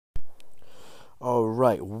All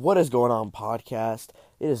right, what is going on, podcast?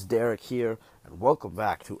 It is Derek here, and welcome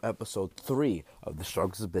back to episode 3 of the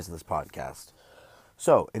Struggles of Business podcast.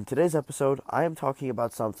 So, in today's episode, I am talking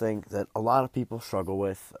about something that a lot of people struggle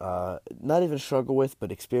with, not even struggle with,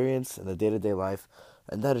 but experience in the day-to-day life,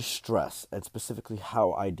 and that is stress, and specifically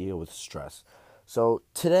how I deal with stress. So,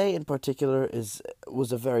 today in particular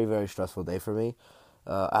was a very, very stressful day for me.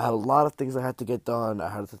 I had a lot of things I had to get done. I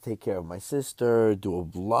had to take care of my sister, do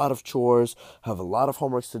a lot of chores, have a lot of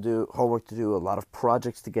homework to do, a lot of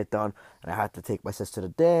projects to get done, and I had to take my sister to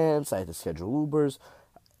dance. I had to schedule Ubers.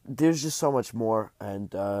 There's just so much more,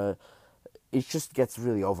 and it just gets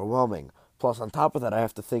really overwhelming. Plus, on top of that, I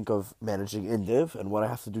have to think of managing Indiv and what I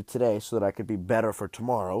have to do today so that I could be better for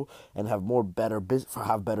tomorrow and have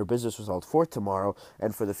have better business results for tomorrow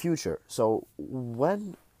and for the future. So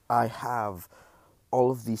when I have all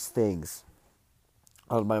of these things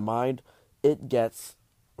on my mind, I get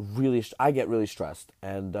really stressed,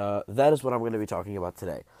 and that is what I'm going to be talking about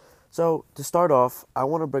today. So to start off, I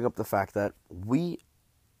want to bring up the fact that we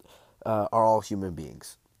are all human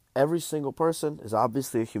beings. Every single person is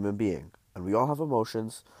obviously a human being, and we all have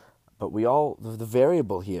emotions, but the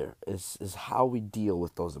variable here is how we deal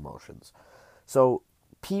with those emotions. So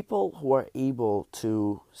people who are able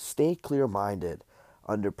to stay clear-minded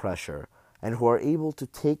under pressure and who are able to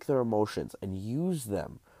take their emotions and use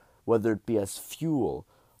them, whether it be as fuel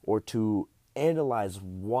or to analyze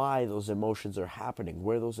why those emotions are happening,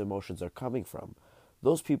 where those emotions are coming from,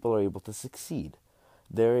 those people are able to succeed.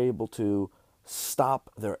 They're able to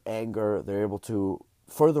stop their anger. They're able to,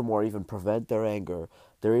 furthermore, even prevent their anger.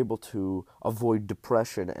 They're able to avoid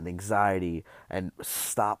depression and anxiety and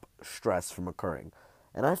stop stress from occurring.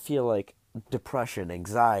 And I feel like depression,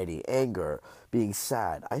 anxiety, anger, being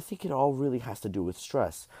sad, I think it all really has to do with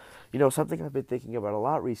stress. Something I've been thinking about a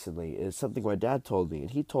lot recently is something my dad told me,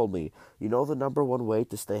 and he told me, the number one way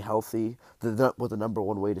to stay healthy, what the number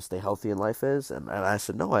one way to stay healthy in life is, and I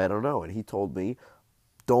said, no, I don't know, and he told me,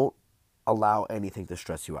 don't allow anything to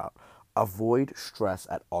stress you out. Avoid stress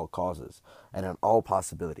at all causes and at all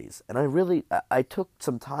possibilities. And I took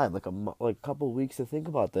some time, like a couple of weeks to think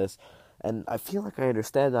about this, and I feel like I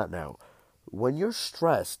understand that now. When you're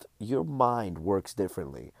stressed, your mind works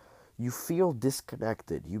differently. You feel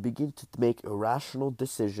disconnected. You begin to make irrational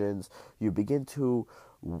decisions. Your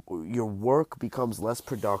work becomes less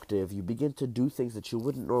productive. You begin to do things that you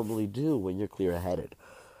wouldn't normally do when you're clear-headed.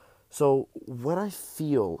 So when I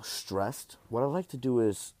feel stressed, what I like to do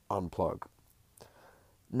is unplug.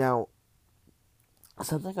 Now,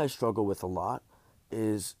 something I struggle with a lot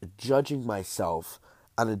is judging myself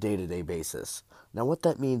on a day-to-day basis. Now, what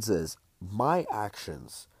that means is my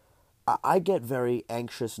actions. I get very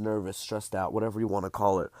anxious, nervous, stressed out, whatever you want to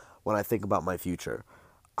call it, when I think about my future.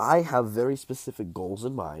 I have very specific goals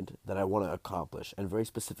in mind that I want to accomplish and very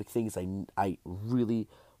specific things I really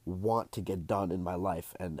want to get done in my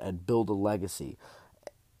life and build a legacy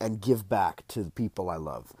and give back to the people I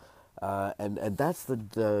love. And that's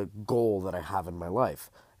the goal that I have in my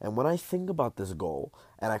life. And when I think about this goal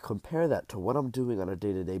and I compare that to what I'm doing on a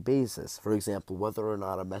day-to-day basis, for example, whether or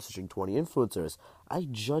not I'm messaging 20 influencers, I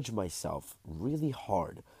judge myself really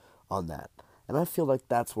hard on that. And I feel like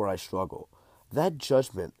that's where I struggle. That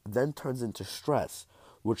judgment then turns into stress,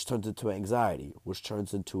 which turns into anxiety, which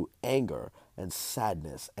turns into anger and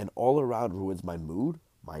sadness, and all around ruins my mood,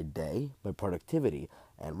 my day, my productivity,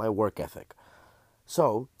 and my work ethic.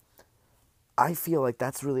 So, I feel like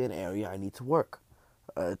that's really an area I need to work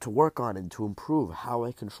on and to improve how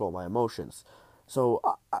I control my emotions. So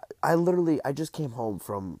I just came home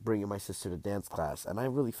from bringing my sister to dance class, and I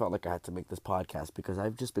really felt like I had to make this podcast because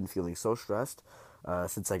I've just been feeling so stressed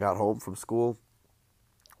since I got home from school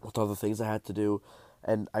with all the things I had to do,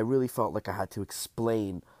 and I really felt like I had to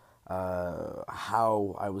explain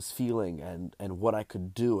how I was feeling and what I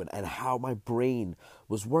could do and how my brain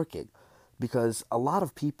was working. Because a lot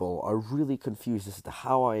of people are really confused as to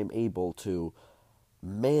how I am able to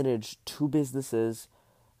manage two businesses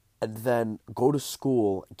and then go to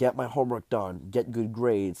school, get my homework done, get good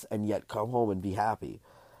grades, and yet come home and be happy.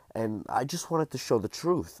 And I just wanted to show the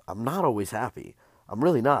truth. I'm not always happy. I'm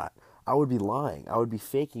really not. I would be lying. I would be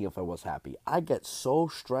faking if I was happy. I get so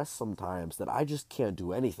stressed sometimes that I just can't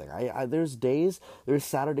do anything. There's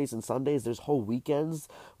Saturdays and Sundays, there's whole weekends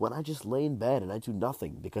when I just lay in bed and I do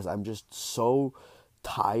nothing because I'm just so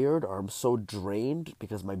tired or I'm so drained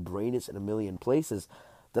because my brain is in a million places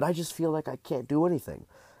that I just feel like I can't do anything.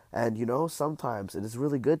 And sometimes it is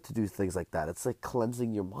really good to do things like that. It's like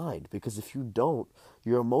cleansing your mind because if you don't,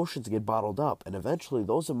 your emotions get bottled up and eventually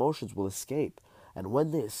those emotions will escape. And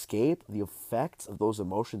when they escape, the effects of those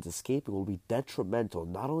emotions escaping will be detrimental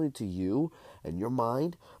not only to you and your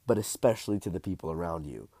mind, but especially to the people around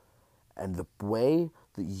you. And the way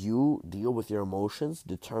that you deal with your emotions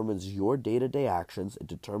determines your day-to-day actions, it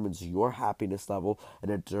determines your happiness level,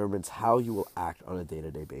 and it determines how you will act on a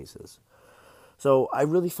day-to-day basis. So I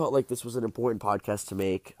really felt like this was an important podcast to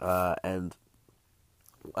make, and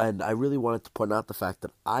I really wanted to point out the fact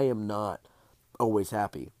that I am not always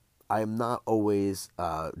happy. I am not always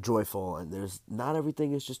joyful, and there's not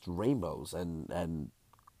everything is just rainbows and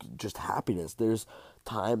just happiness. There's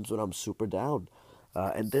times when I'm super down,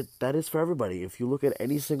 and that is for everybody. If you look at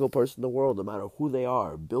any single person in the world, no matter who they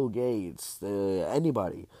are, Bill Gates,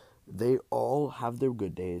 anybody, they all have their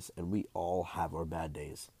good days, and we all have our bad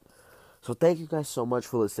days. So thank you guys so much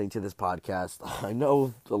for listening to this podcast. I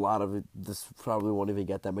know a lot of it, this probably won't even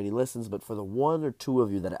get that many listens, but for the one or two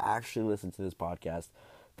of you that actually listen to this podcast,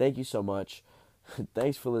 thank you so much.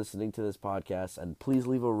 Thanks for listening to this podcast, and please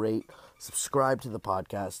leave a rate, subscribe to the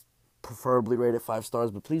podcast, preferably rate it 5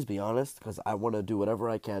 stars, but please be honest, because I want to do whatever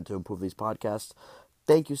I can to improve these podcasts.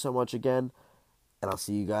 Thank you so much again, and I'll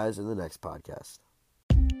see you guys in the next podcast.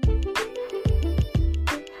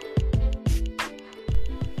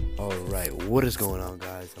 Alright, what is going on,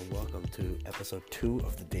 guys, and welcome to episode 2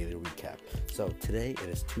 of the Daily Recap. So today it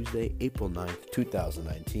is Tuesday, April 9th,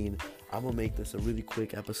 2019. I'm going to make this a really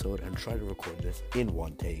quick episode and try to record this in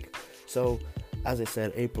one take. So, as I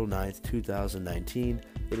said, April 9th, 2019,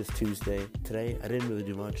 it is Tuesday. Today I didn't really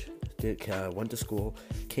do much. Went to school,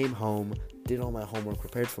 came home, did all my homework,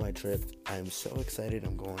 prepared for my trip. I am so excited.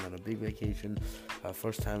 I'm going on a big vacation.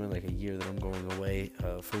 First time in like a year that I'm going away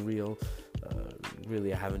for real.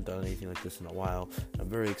 Really, I haven't done anything like this in a while. I'm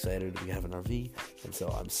very excited. We have an RV, and so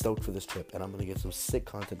I'm stoked for this trip, and I'm going to get some sick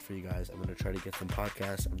content for you guys. I'm going to try to get some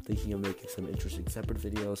podcasts. I'm thinking of making some interesting separate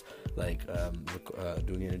videos, like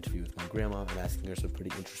doing an interview with my grandma and asking her some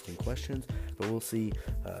pretty interesting questions, but we'll see.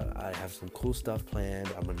 I have some cool stuff planned.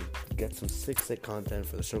 I'm going to get some sick content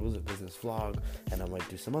for the Circles of Business vlog, and I might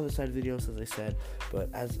do some other side videos, as I said, but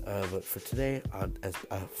for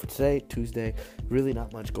today, Tuesday, really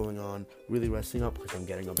not much going on, really resting up, because I'm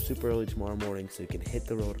getting up super early tomorrow morning, so you can hit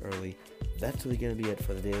the road early. That's really going to be it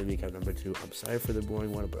for the Daily Recap number 2. I'm sorry for the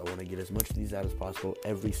boring one, but I want to get as much of these out as possible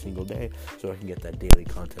every single day, so I can get that daily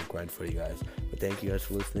content grind for you guys. But thank you guys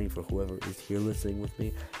for listening, for whoever is here listening with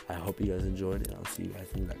me. I hope you guys enjoyed, and I'll see you guys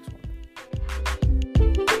in the next one.